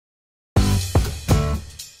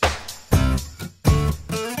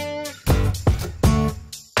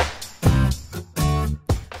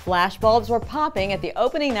Flashbulbs were popping at the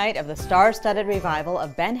opening night of the star-studded revival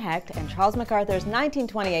of Ben Hecht and Charles MacArthur's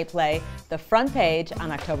 1928 play, The Front Page,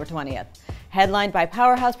 on October 20th. Headlined by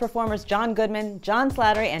powerhouse performers John Goodman, John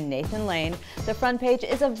Slattery, and Nathan Lane, The Front Page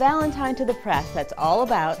is a valentine to the press that's all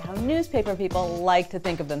about how newspaper people like to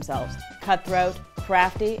think of themselves: cutthroat,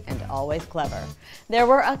 crafty, and always clever. There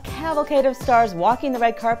were a cavalcade of stars walking the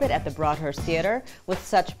red carpet at the Broadhurst Theater, with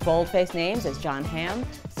such bold-faced names as John Hamm,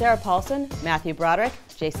 Sarah Paulson, Matthew Broderick,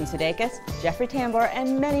 Jason Sudeikis, Jeffrey Tambor,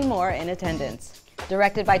 and many more in attendance.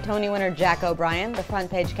 Directed by Tony winner Jack O'Brien, the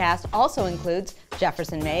Front Page cast also includes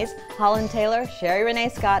Jefferson Mays, Holland Taylor, Sherie Rene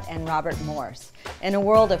Scott, and Robert Morse. In a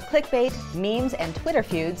world of clickbait, memes, and Twitter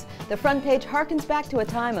feuds, the Front Page harkens back to a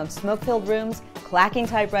time of smoke-filled rooms, clacking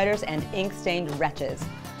typewriters, and ink-stained wretches.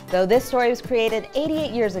 Though this story was created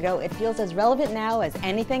 88 years ago, it feels as relevant now as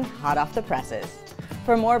anything hot off the presses.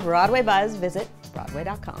 For more Broadway buzz, visit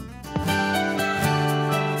Broadway.com.